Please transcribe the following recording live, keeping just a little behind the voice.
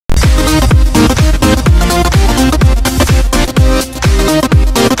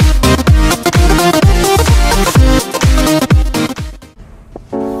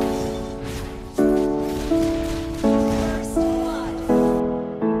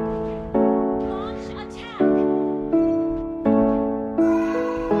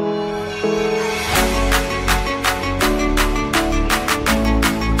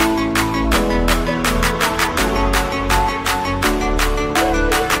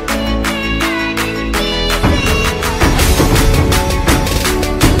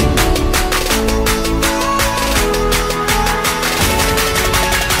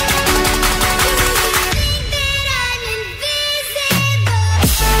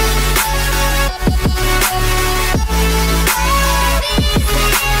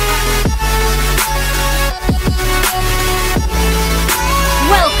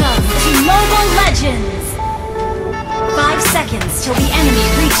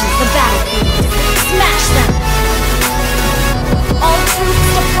reaches the battlefield. Smash them! All troops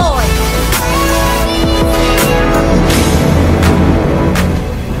deployed!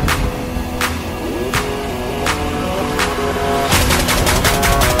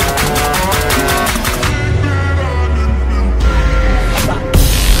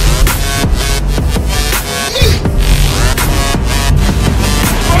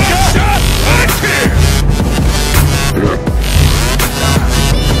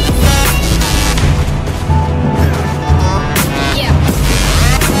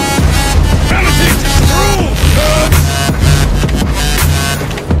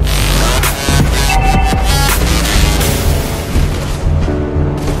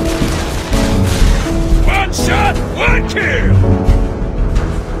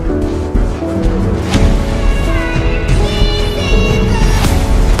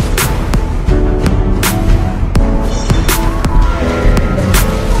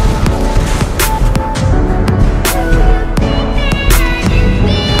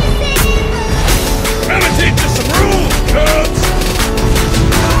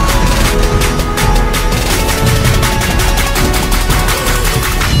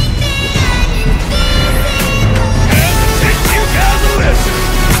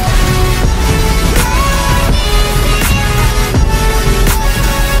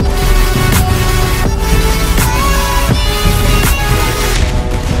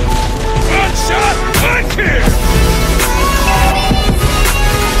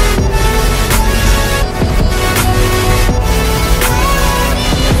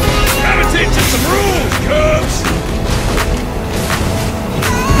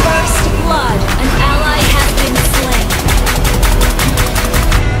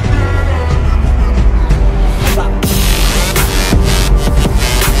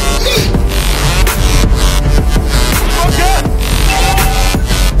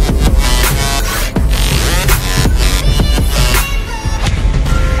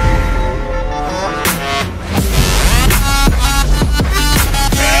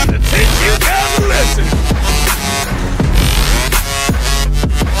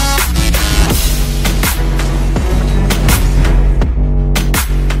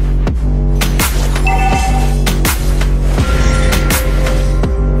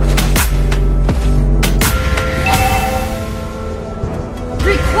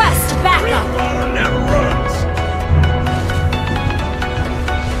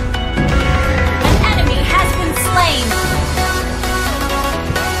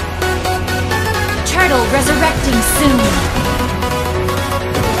 Resurrecting soon.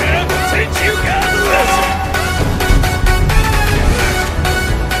 And to teach you guys a lesson.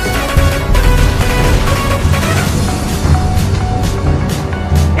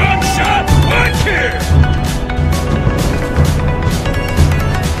 One shot, one kill.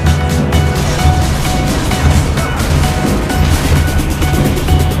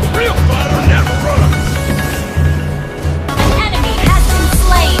 Real fighter never runs. An enemy has been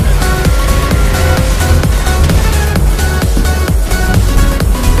slain.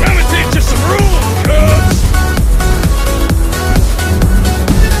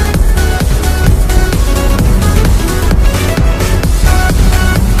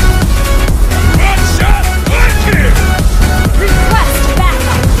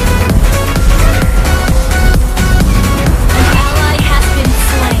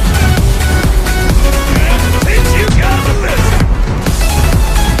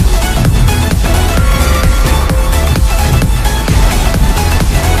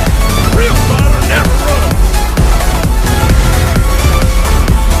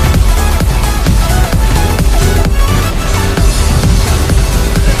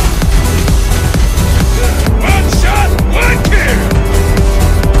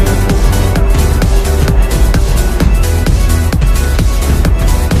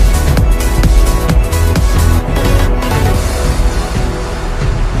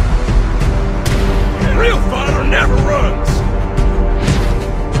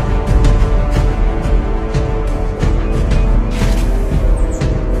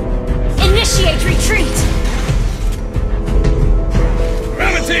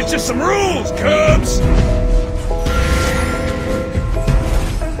 Some rules, Cubs!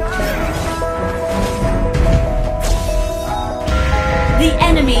 The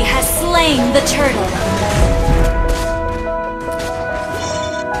enemy has slain the turtle.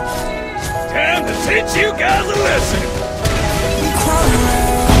 Time to teach you guys a lesson.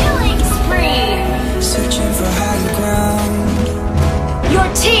 Killing spree. Searching for higher ground. Your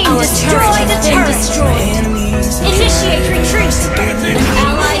team destroyed the turret. Initiate retreat. An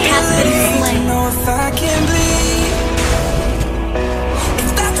ally has been slain. Know if I can bleed. If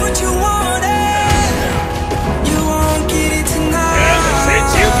that's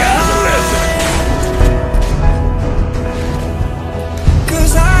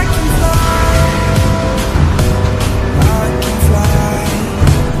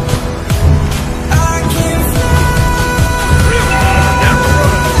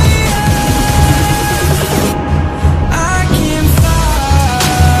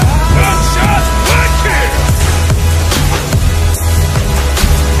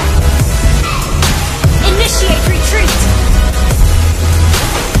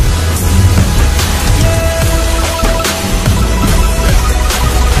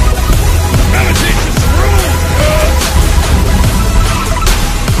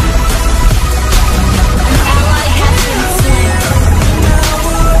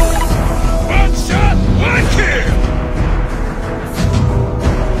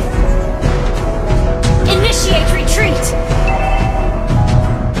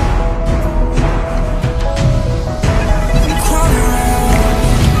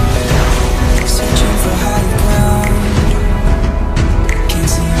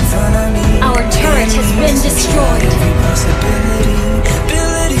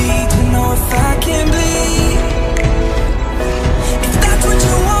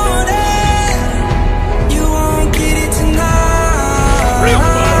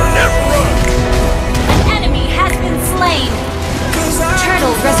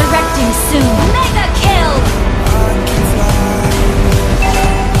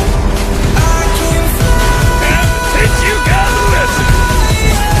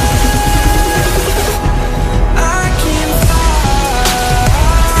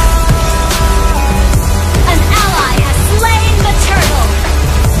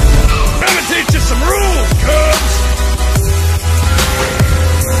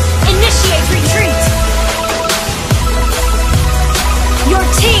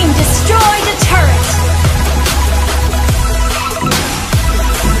destroyed a turret.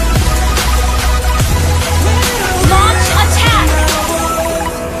 Launch attack.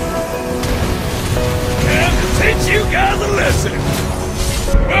 Time to teach you guys a lesson.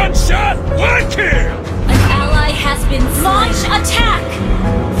 One shot, one kill. An ally has been slain. Launch attack.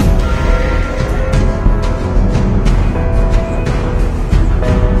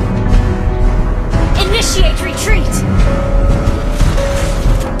 Initiate retreat.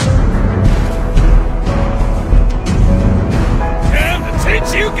 Time to teach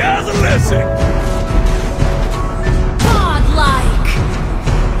you guys a lesson. Godlike.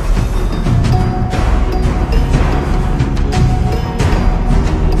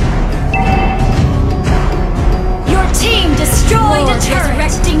 Your team destroyed a turret.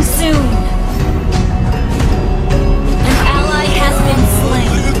 Resurrecting soon. An ally has been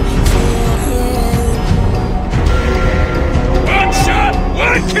slain. One shot,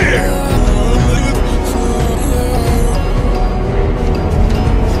 one kill.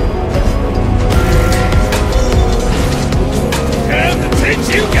 Time to teach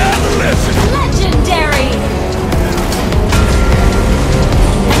you guys a lesson. Legendary.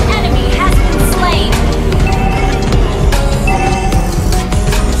 An enemy has been slain.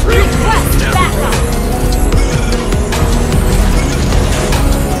 Request backup.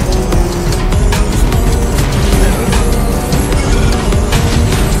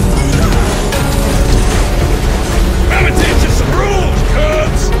 I'ma teach you some rules,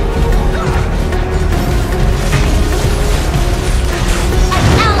 cubs. An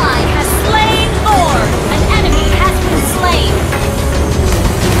ally has slain or an enemy has been slain.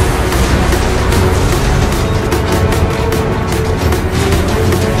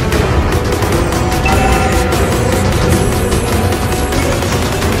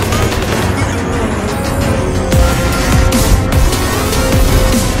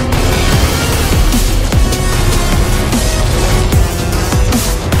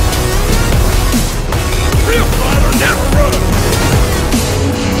 Real fighter never runs.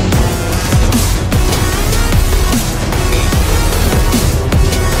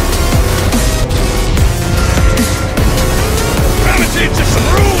 I'ma teach you some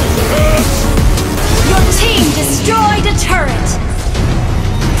rules, cubs. Your team destroyed a turret.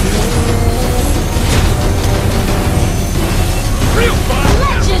 Real fighter.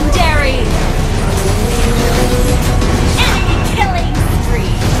 Legendary. Enemy killing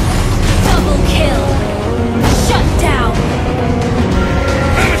spree. Double kill. Shut down.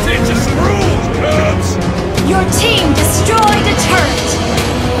 I'ma teach you some rules, cubs. Your team destroyed a turret.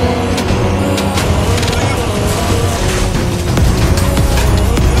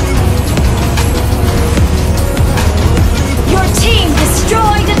 Your team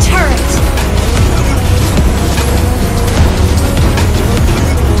destroyed a turret.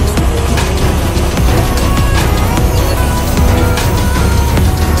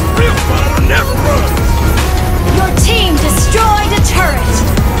 Real fighter never runs. Your team destroyed a turret.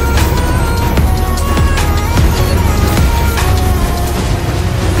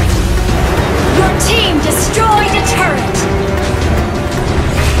 Your team destroyed a turret.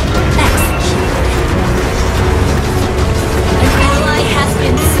 Execute. An ally has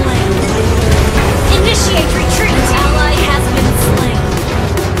been slain. Initiate retreat. An ally has been slain.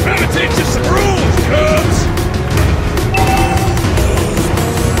 I'ma teach you some rules, cubs.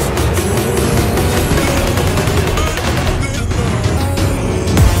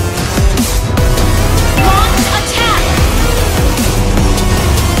 Launch attack.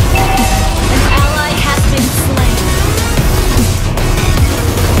 An ally has been slain.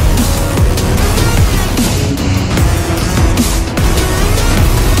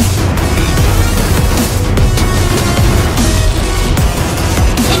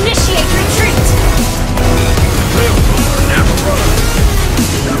 Initiate retreat. Real fighter never runs.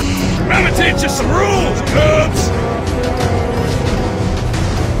 I'ma teach you some rules, cubs.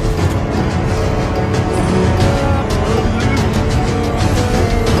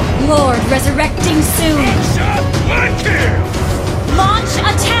 Lord resurrecting soon. One shot, one kill. Launch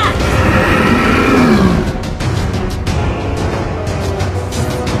attack.